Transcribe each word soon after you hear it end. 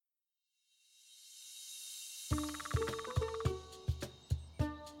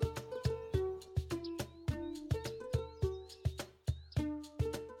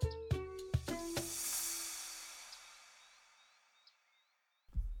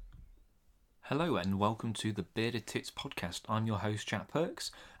Hello and welcome to the Bearded Tits podcast. I'm your host Jack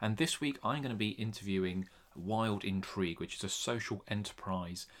Perks, and this week I'm going to be interviewing Wild Intrigue, which is a social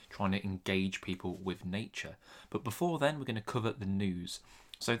enterprise trying to engage people with nature. But before then, we're going to cover the news.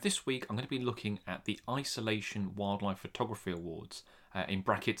 So this week I'm going to be looking at the Isolation Wildlife Photography Awards, in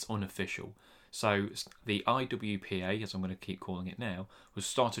brackets unofficial. So the IWPA, as I'm going to keep calling it now, was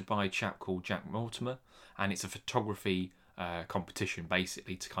started by a chap called Jack Mortimer, and it's a photography competition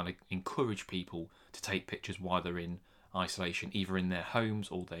basically to kind of encourage people to take pictures while they're in isolation, either in their homes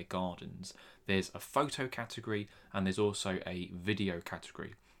or their gardens. There's a photo category and there's also a video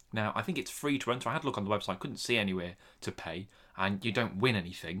category. Now, I think it's free to enter. I had a look on the website, couldn't see anywhere to pay, and you don't win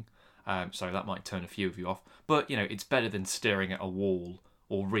anything, so that might turn a few of you off. But, it's better than staring at a wall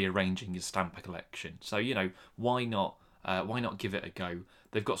or rearranging your stamp collection. So, why not give it a go?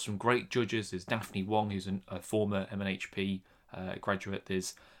 They've got some great judges. There's Daphne Wong, who's a former MNHP graduate.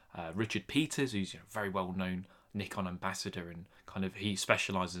 There's Richard Peters, who's a very well-known Nikon ambassador, and he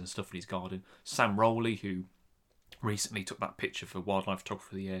specialises in stuff in his garden. Sam Rowley, who recently took that picture for Wildlife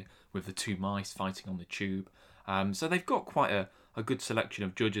Photographer of the Year with the two mice fighting on the tube. So they've got quite a good selection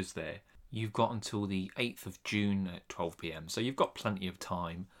of judges there. You've got until the 8th of June at 12 p.m, so you've got plenty of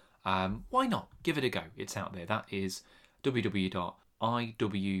time. Why not? Give it a go. It's out there. That is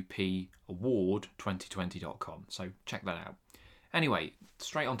www.iwpaward2020.com. So check that out. Anyway,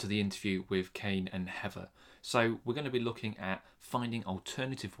 straight on to the interview with Cain and Heather. So we're going to be looking at finding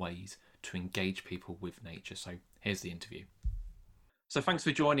alternative ways to engage people with nature. So here's the interview. So thanks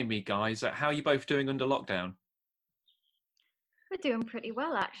for joining me, guys. How are you both doing under lockdown? We're doing pretty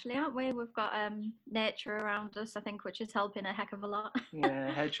well, actually, aren't we? We've got nature around us, I think, which is helping a heck of a lot.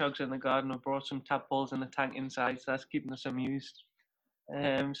 Yeah, hedgehogs in the garden. I've brought some tadpoles in the tank inside, so that's keeping us amused.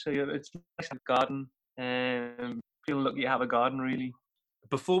 So yeah, it's nice to have a garden. Feel lucky to have a garden, really.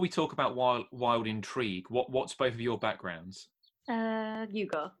 Before we talk about wild intrigue, what's both of your backgrounds? You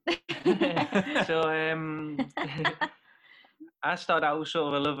go. So I started out with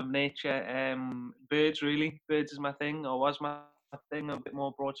sort of a love of nature. Birds, really. Birds is my thing, or was my thing. I'm a bit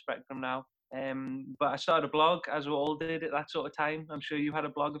more broad spectrum now. But I started a blog, as we all did at that sort of time. I'm sure you had a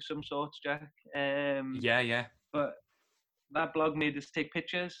blog of some sort, Jack. Yeah. But that blog made us take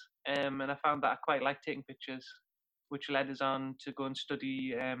pictures, and I found that I quite like taking pictures, which led us on to go and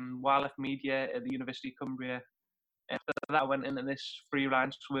study wildlife media at the University of Cumbria. After that, I went into this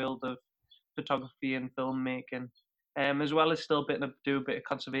freelance world of photography and filmmaking, as well as still do a bit of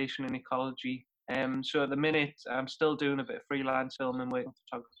conservation and ecology. So at the minute, I'm still doing a bit of freelance film and work in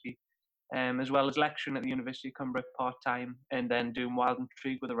photography, as well as lecturing at the University of Cumbria part-time, and then doing Wild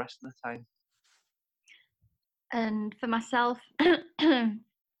Intrigue with the rest of the time. And for myself, I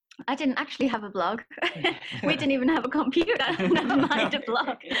didn't actually have a blog. We didn't even have a computer, never mind a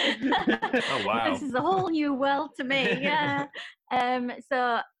blog. Oh, wow. This is a whole new world to me, yeah.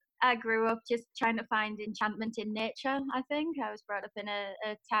 So I grew up just trying to find enchantment in nature, I think. I was brought up in a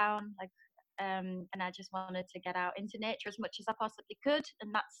town, and I just wanted to get out into nature as much as I possibly could,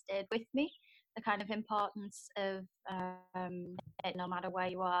 and that stayed with me, the kind of importance of no matter where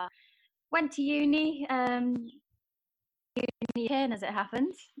you are. Went to uni, Cain, as it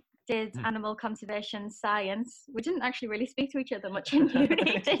happened, did animal conservation science. We didn't actually really speak to each other much in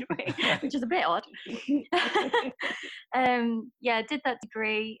uni, did we? Which is a bit odd. Did that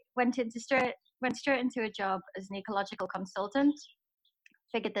degree, went straight into a job as an ecological consultant.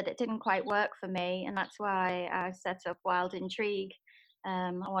 Figured that it didn't quite work for me, and that's why I set up Wild Intrigue.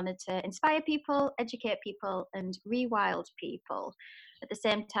 I wanted to inspire people, educate people, and rewild people. At the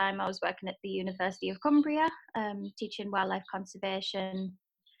same time, I was working at the University of Cumbria, teaching wildlife conservation.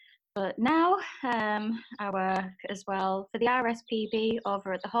 But now I work as well for the RSPB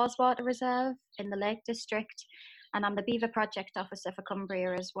over at the Haweswater Reserve in the Lake District, and I'm the Beaver Project Officer for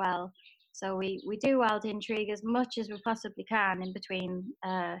Cumbria as well. So we do Wild Intrigue as much as we possibly can in between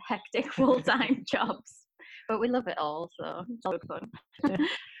hectic full-time jobs. But we love it all, so it's all good fun.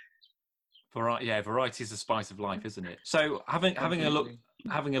 Variety is the spice of life, isn't it? So having a look,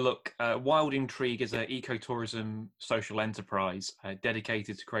 Wild Intrigue is an ecotourism social enterprise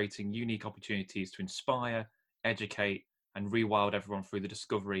dedicated to creating unique opportunities to inspire, educate, and rewild everyone through the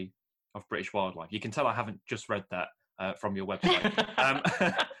discovery of British wildlife. You can tell I haven't just read that from your website.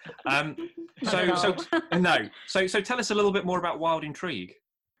 So tell us a little bit more about Wild Intrigue.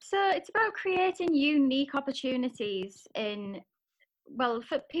 So it's about creating unique opportunities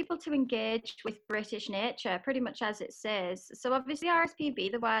for people to engage with British nature, pretty much as it says. So obviously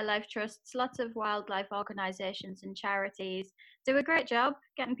RSPB, the Wildlife Trusts, lots of wildlife organisations and charities do a great job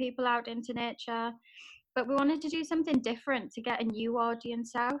getting people out into nature. But we wanted to do something different to get a new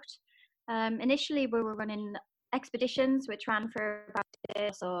audience out. Initially, we were running expeditions which ran for about a day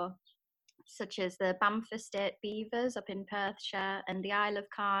or so, such as the Banff Estate Beavers up in Perthshire and the Isle of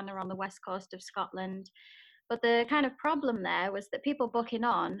Cain are on the west coast of Scotland. But the kind of problem there was that people booking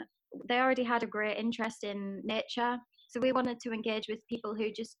on, they already had a great interest in nature. So we wanted to engage with people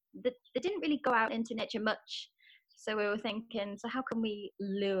who just, they didn't really go out into nature much. So we were thinking, so how can we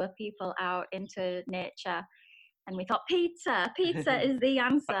lure people out into nature? And we thought pizza is the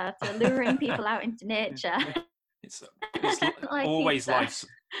answer to luring people out into nature. It's Like always pizza. life's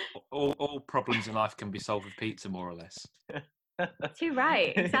all problems in life can be solved with pizza, more or less. Too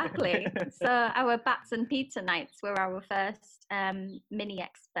right, exactly. So our bats and pizza nights were our first mini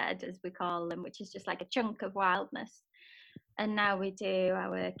exped, as we call them, which is just like a chunk of wildness. And now we do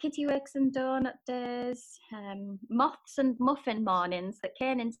our kittiwakes and donut days, moths and muffin mornings that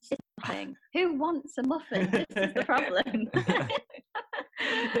Cain insisted on. Who wants a muffin? This is the problem.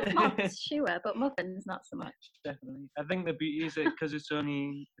 Moths, sure, but muffins not so much. Definitely. I think the beauty is it because it's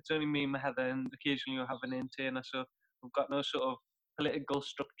only me and my Heather, and occasionally you'll have an entertainer, so we've got no sort of political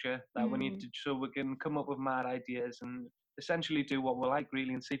structure that we need to, so we can come up with mad ideas and essentially do what we like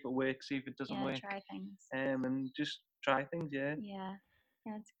really, and see if it works, see if it doesn't work. Try things. And just try things. Yeah,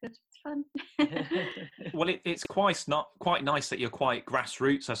 it's good. It's fun. Well, it's quite nice that you're quite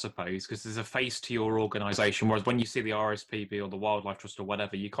grassroots, I suppose, because there's a face to your organisation. Whereas when you see the RSPB or the Wildlife Trust or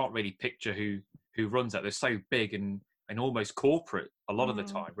whatever, you can't really picture who runs that. They're so big and almost corporate a lot of the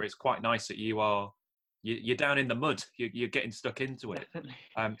time. Where it's quite nice that you're down in the mud. You're getting stuck into it.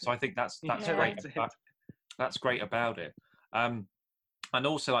 So I think that's great. That's great about it. And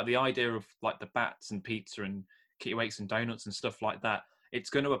also like the idea of like the bats and pizza and kittiwakes and donuts and stuff like that. It's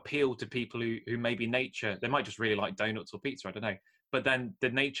going to appeal to people who maybe nature, they might just really like donuts or pizza, I don't know. But then the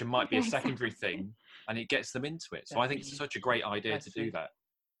nature might be a secondary thing and it gets them into it. So I think it's such a great idea to do that.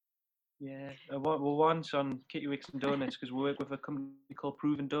 Yeah, well, once on kittiwakes and donuts, because we work with a company called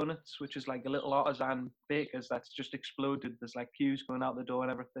Proven Donuts, which is like a little artisan bakers that's just exploded. There's like queues going out the door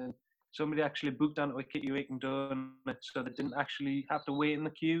and everything. Somebody actually booked onto a kittiwake and donuts, so they didn't actually have to wait in the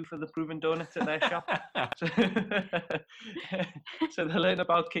queue for the Proven Donuts at their shop. So they learn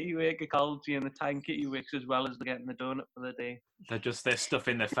about kittiwake ecology and the time kittiwakes as well as they're getting the donut for the day. They're stuff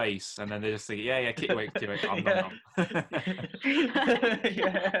in their face, and then they just think, yeah, kittiwake.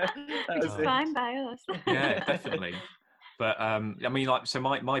 Which is fine by us. Yeah, definitely. But I mean, like, so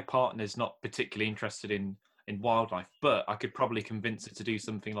my partner's not particularly interested in wildlife, but I could probably convince her to do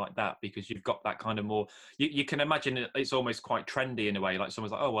something like that because you've got that kind of more. You can imagine it's almost quite trendy in a way. Like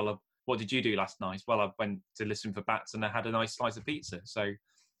someone's like, oh well, what did you do last night? Well, I went to listen for bats and I had a nice slice of pizza. So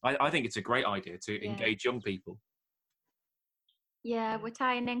I think it's a great idea to engage young people. Yeah, we're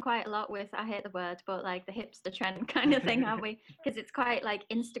tying in quite a lot with, I hate the word, but like the hipster trend kind of thing, aren't we? Because it's quite like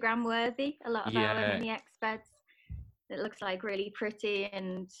Instagram worthy, a lot of our mini expeds. It looks like really pretty,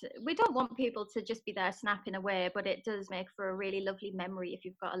 and we don't want people to just be there snapping away, but it does make for a really lovely memory if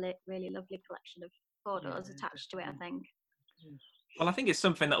you've got a really lovely collection of photos attached to it, I think. Well, I think it's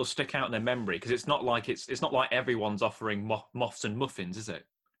something that will stick out in their memory because it's not like everyone's offering moths and muffins, is it?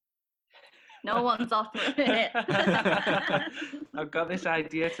 No one's offering it. I've got this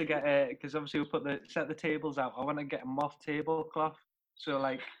idea to get because obviously we set the tables out. I want to get a moth tablecloth. So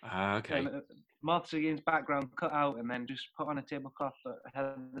like, moths against background cut out, and then just put on a tablecloth that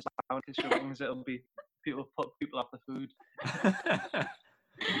has the sound because it'll be put people off the food.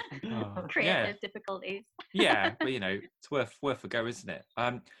 Creative difficulties. Yeah, but it's worth a go, isn't it?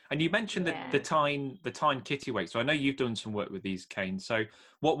 And you mentioned that the Tyne kittiwake. So I know you've done some work with these, Cain. So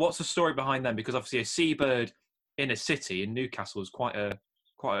what's the story behind them? Because obviously a seabird in a city in Newcastle is quite an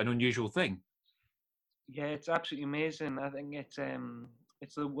unusual thing. Yeah, it's absolutely amazing. I think it's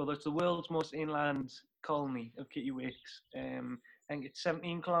the world's most inland colony of kittiwakes. I think it's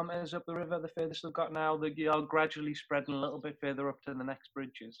 17 kilometres up the river, the furthest they've got now. They are gradually spreading a little bit further up to the next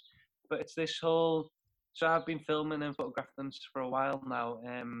bridges. But it's this whole. So I've been filming and photographing them for a while now,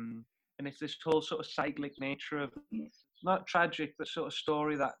 and it's this whole sort of cyclic nature of, not tragic, but sort of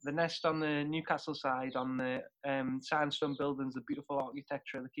story that the nest on the Newcastle side, on the sandstone buildings, the beautiful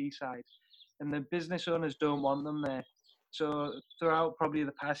architecture of the quayside, and the business owners don't want them there. So throughout probably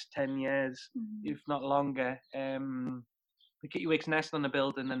the past 10 years, if not longer, the kittiwakes nest on the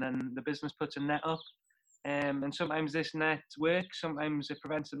building, and then the business puts a net up. And sometimes this net works, sometimes it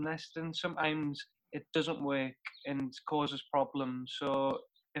prevents them nesting, sometimes it doesn't work and causes problems. So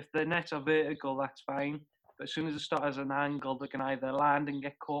if the nets are vertical, that's fine. But as soon as it starts at an angle, they can either land and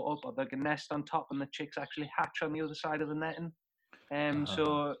get caught up, or they can nest on top and the chicks actually hatch on the other side of the netting.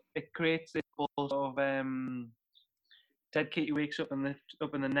 So it creates this ball of dead kittiwakes up in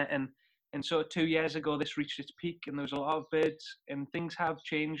the netting. And so 2 years ago, this reached its peak, and there was a lot of birds, and things have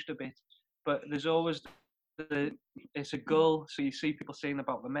changed a bit. But there's always it's a gull, so you see people saying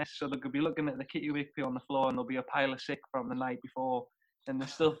about the mess. So they could be looking at the kittiwake poo on the floor, and there'll be a pile of sick from the night before, and they're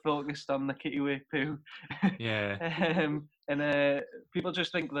still focused on the kittiwake poo. Yeah. And people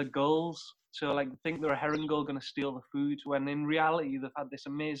just think they're gulls, so like think they're a herring gull going to steal the food, when in reality they've had this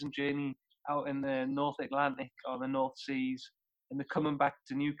amazing journey out in the North Atlantic or the North Seas, and they're coming back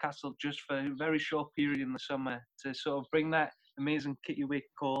to Newcastle just for a very short period in the summer to sort of bring that amazing kittiwake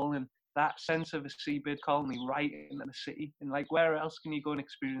call and that sense of a seabird colony right into the city. And like, where else can you go and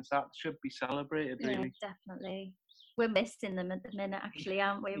experience that? It should be celebrated, really. Yeah, definitely. We're missing them at the minute, actually,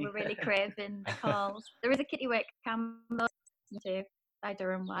 aren't we? We're really craving the calls. There is a kittiwake camera to by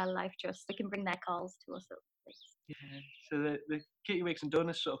Durham Wildlife Trust. They can bring their calls to us at least. Yeah. So the kittiwakes and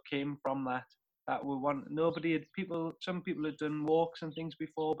donuts sort of came from that. That we want. Nobody had people. Some people had done walks and things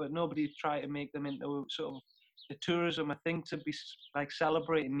before, but nobody had tried to make them into sort of the tourism, I think, to be like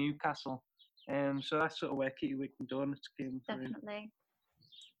celebrating Newcastle. So that's sort of where kittiwake and donuts came through. Definitely.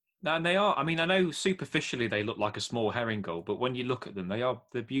 And they are, I mean, I know superficially they look like a small herring gull, but when you look at them,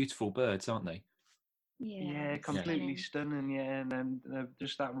 they're beautiful birds, aren't they? Yeah, completely stunning. Yeah, and then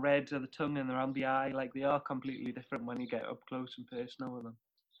just that red of the tongue and around the eye, like they are completely different when you get up close and personal with them.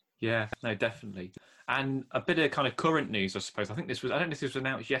 Yeah, no, definitely. And a bit of kind of current news, I suppose. I don't know if this was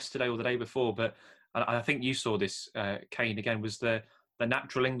announced yesterday or the day before, but I think you saw this, Cain, again, was the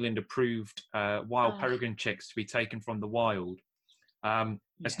Natural England approved wild peregrine chicks to be taken from the wild.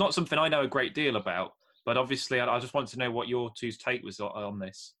 It's not something I know a great deal about, but obviously I just want to know what your two's take was on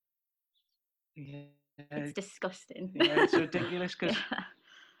this. Yeah. It's disgusting. Yeah, it's ridiculous because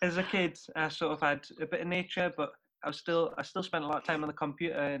as a kid, I sort of had a bit of nature, but I still spent a lot of time on the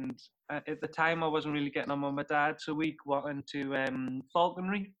computer, and at the time I wasn't really getting on with my dad, so we went into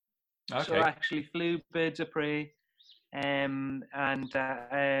falconry. Okay. So I actually flew birds of prey, and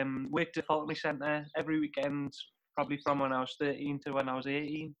worked at falconry centre every weekend, probably from when I was 13 to when I was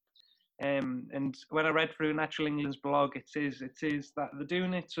 18. And when I read through Natural England's blog, it says that they're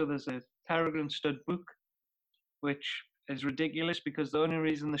doing it so there's a peregrine stud book, which is ridiculous because the only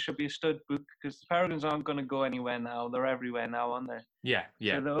reason there should be a stud book, because the peregrines aren't going to go anywhere now, they're everywhere now, aren't they? Yeah.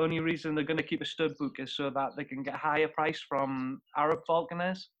 So the only reason they're going to keep a stud book is so that they can get a higher price from Arab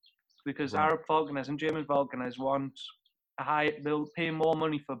falconers, because Arab falconers and German falconers they'll pay more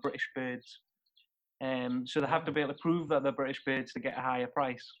money for British birds. So they have to be able to prove that they're British birds to get a higher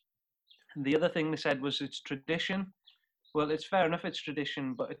price. And the other thing they said was it's tradition. Well, it's fair enough, it's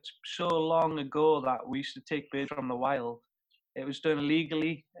tradition, but it's so long ago that we used to take birds from the wild. It was done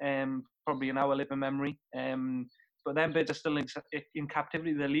illegally, probably in our living memory. But then birds are still in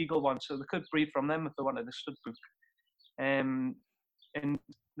captivity, the legal ones, so they could breed from them if they wanted a stud book. And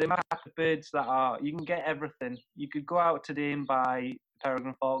the amount of birds that you can get everything. You could go out today and buy a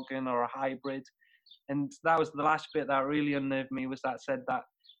peregrine falcon or a hybrid. And that was the last bit that really unnerved me, was that said that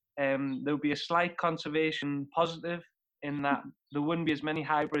there would be a slight conservation positive in that there wouldn't be as many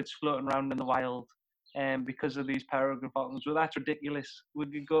hybrids floating around in the wild because of these peregrine falcons. Well, that's ridiculous. We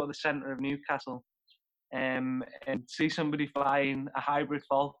could go to the centre of Newcastle and see somebody flying a hybrid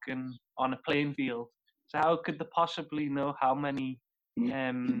falcon on a playing field. So how could they possibly know how many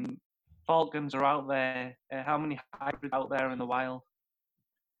falcons are out there, how many hybrids out there in the wild?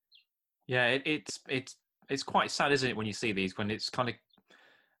 Yeah, it's quite sad, isn't it, when you see these, when it's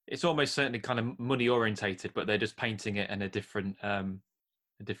almost certainly kind of money orientated, but they're just painting it in a different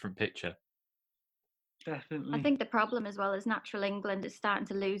picture. Definitely. I think the problem as well is Natural England is starting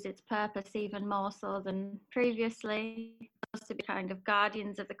to lose its purpose even more so than previously. It's supposed to be kind of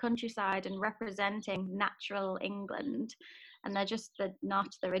guardians of the countryside and representing natural England, and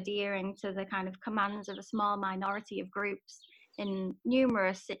they're adhering to the kind of commands of a small minority of groups in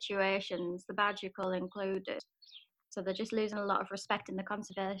numerous situations, the badger included. So they're just losing a lot of respect in the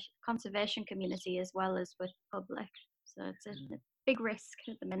conservation community as well as with the public. So it's a big risk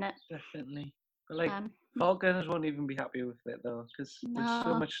at the minute. Definitely. But falconers won't even be happy with it though, because there's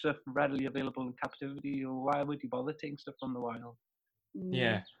so much stuff readily available in captivity. Or why would you bother taking stuff from the wild?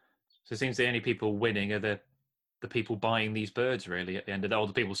 Yeah. So it seems the only people winning are the people buying these birds, really, at the end of the day, or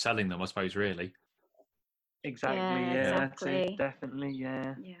the people selling them, I suppose, really. Exactly. Yeah. Exactly. That's it. Definitely.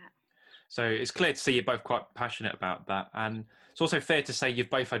 Yeah. Yeah. So it's clear to see you're both quite passionate about that. And it's also fair to say you've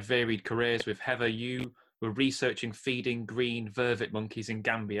both had varied careers. With Heather, you were researching feeding green vervet monkeys in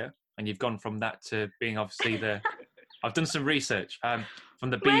Gambia, and you've gone from that to being obviously the I've done some research. From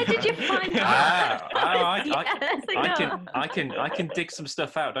the Where beaver. did you find that? I can dig some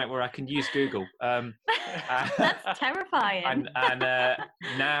stuff out. Don't worry, I can use Google. That's terrifying. And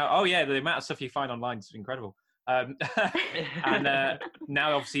now, oh yeah, the amount of stuff you find online is incredible. And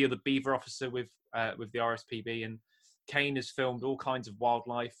now, obviously, you're the beaver officer with the RSPB, and Cain has filmed all kinds of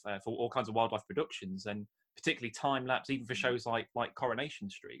wildlife for all kinds of wildlife productions, and particularly time lapse, even for shows like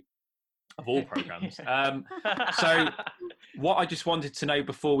Coronation Street, of all programs. So what I just wanted to know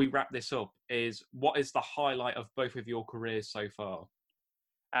before we wrap this up is, what is the highlight of both of your careers so far?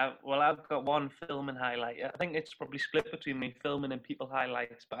 Well, I've got one filming highlight. I think it's probably split between me filming and people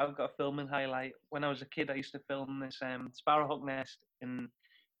highlights, but I've got a filming highlight. When I was a kid, I used to film this sparrowhawk nest in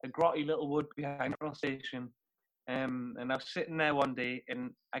a grotty little wood behind the station. And I was sitting there one day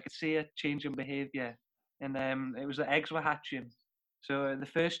and I could see a change in behaviour. And it was the eggs were hatching. So the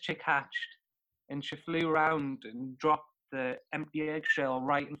first chick hatched and she flew around and dropped the empty eggshell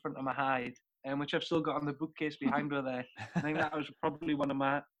right in front of my hide, which I've still got on the bookcase behind her there. I think that was probably one of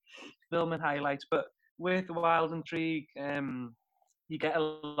my filming highlights. But with Wild Intrigue, you get a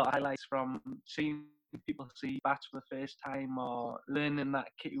lot of highlights from seeing people see bats for the first time, or learning that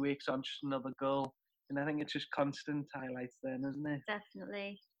kittiwakes aren't just another gull. And I think it's just constant highlights then, isn't it?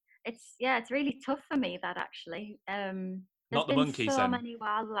 Definitely. It's really tough for me, that actually. Not the There's been monkeys, so then. many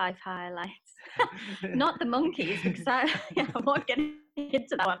wildlife highlights. Not the monkeys, because I won't get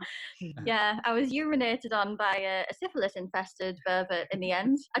into that one. Yeah, I was urinated on by a syphilis-infested vervet in the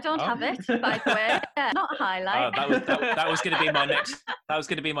end. I don't have it, by the way. Yeah, not a highlight. That was going to be my next. That was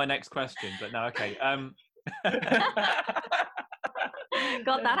going to be my next question, but no, okay.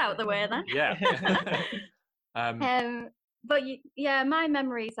 Got that out the way then. Yeah. But yeah, my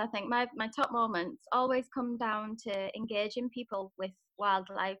memories, I think my top moments always come down to engaging people with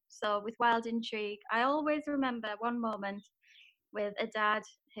wildlife. So with Wild Intrigue, I always remember one moment with a dad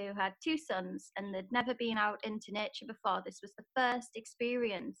who had two sons and they'd never been out into nature before. This was the first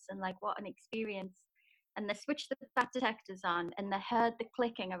experience, and like, what an experience. And they switched the bat detectors on and they heard the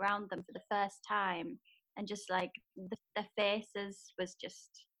clicking around them for the first time, and just like their faces was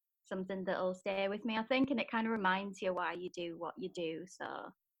just something that'll stay with me, I think, and it kind of reminds you why you do what you do. So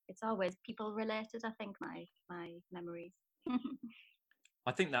it's always people related, I think, my memories.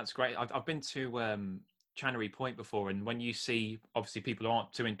 I think that's great. I've been to Channery Point before, and when you see, obviously, people who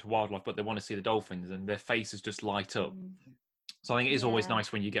aren't too into wildlife, but they want to see the dolphins, and their faces just light up. So I think it is always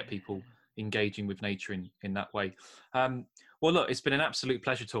nice when you get people engaging with nature in that way. Well, look, it's been an absolute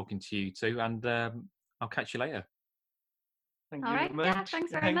pleasure talking to you two, and I'll catch you later. Thank All you right, very yeah, much.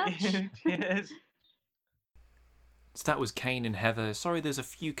 thanks very much. Cheers. So that was Cain and Heather. Sorry, there's a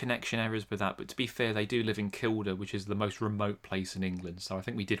few connection errors with that, but to be fair, they do live in Kilda, which is the most remote place in England. So I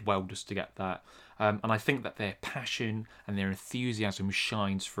think we did well just to get that. And I think that their passion and their enthusiasm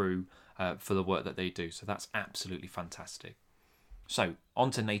shines through for the work that they do. So that's absolutely fantastic. So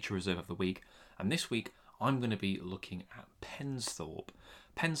on to Nature Reserve of the Week. And this week, I'm going to be looking at Pensthorpe.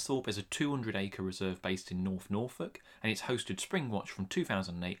 Pensthorpe is a 200-acre reserve based in North Norfolk, and it's hosted Springwatch from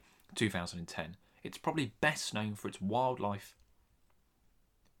 2008 to 2010. It's probably best known for its wildlife.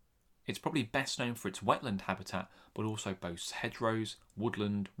 It's probably best known for its wetland habitat, but also boasts hedgerows,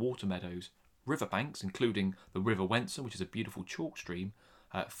 woodland, water meadows, riverbanks, including the River Wensum, which is a beautiful chalk stream,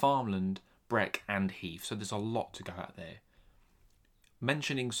 farmland, breck and heath. So there's a lot to go out there.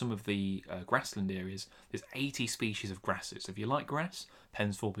 Mentioning some of the grassland areas, there's 80 species of grasses. If you like grass,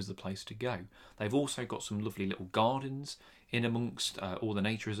 Pensthorpe is the place to go. They've also got some lovely little gardens in amongst all the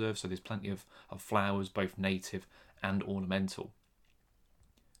nature reserves, so there's plenty of flowers, both native and ornamental.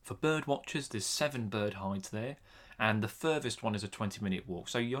 For bird watchers, there's 7 bird hides there, and the furthest one is a 20-minute walk.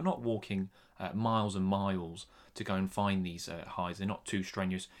 So you're not walking miles and miles to go and find these hides. They're not too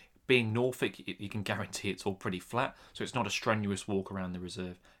strenuous. Being Norfolk, you can guarantee it's all pretty flat, so it's not a strenuous walk around the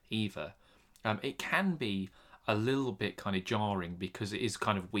reserve either. It can be a little bit kind of jarring because it is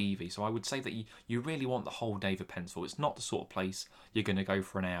kind of weavy, so I would say that you really want the whole day for Pensthorpe. It's not the sort of place you're going to go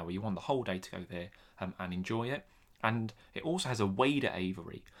for an hour. You want the whole day to go there and enjoy it. And it also has a wader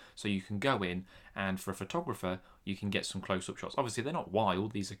aviary, so you can go in, and for a photographer, you can get some close-up shots. Obviously, they're not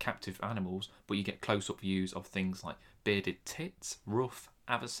wild, these are captive animals, but you get close-up views of things like bearded tits, ruff,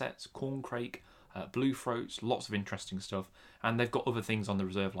 avocets, corncrake, blue throats, lots of interesting stuff. And they've got other things on the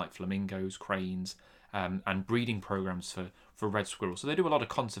reserve like flamingos, cranes, and breeding programs for red squirrels. So they do a lot of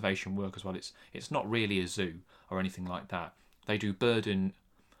conservation work as well. It's not really a zoo or anything like that. They do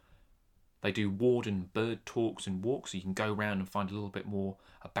warden bird talks and walks, so you can go around and find a little bit more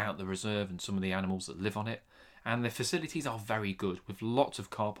about the reserve and some of the animals that live on it. And their facilities are very good, with lots of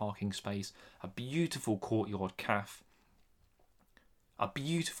car parking space, a beautiful courtyard cafe, a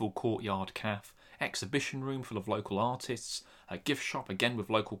beautiful courtyard cafe, exhibition room full of local artists, a gift shop again with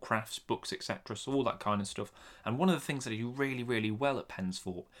local crafts, books, etc. So all that kind of stuff. And one of the things that they do really, really well at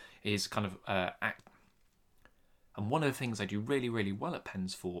Pensthorpe is kind of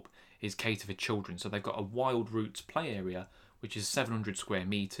cater for children. So they've got a Wild Roots play area, which is 700 square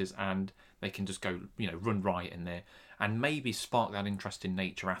metres, and they can just go, run riot in there, and maybe spark that interest in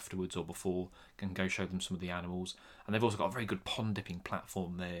nature afterwards or before, can go show them some of the animals. And they've also got a very good pond dipping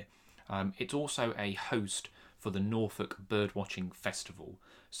platform there. It's also a host for the Norfolk Birdwatching Festival.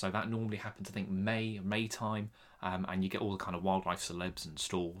 So that normally happens, I think, May time, and you get all the kind of wildlife celebs and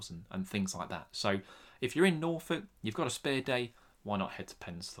stalls and things like that. So if you're in Norfolk, you've got a spare day, why not head to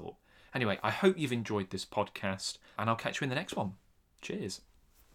Pensthorpe? Anyway, I hope you've enjoyed this podcast, and I'll catch you in the next one. Cheers.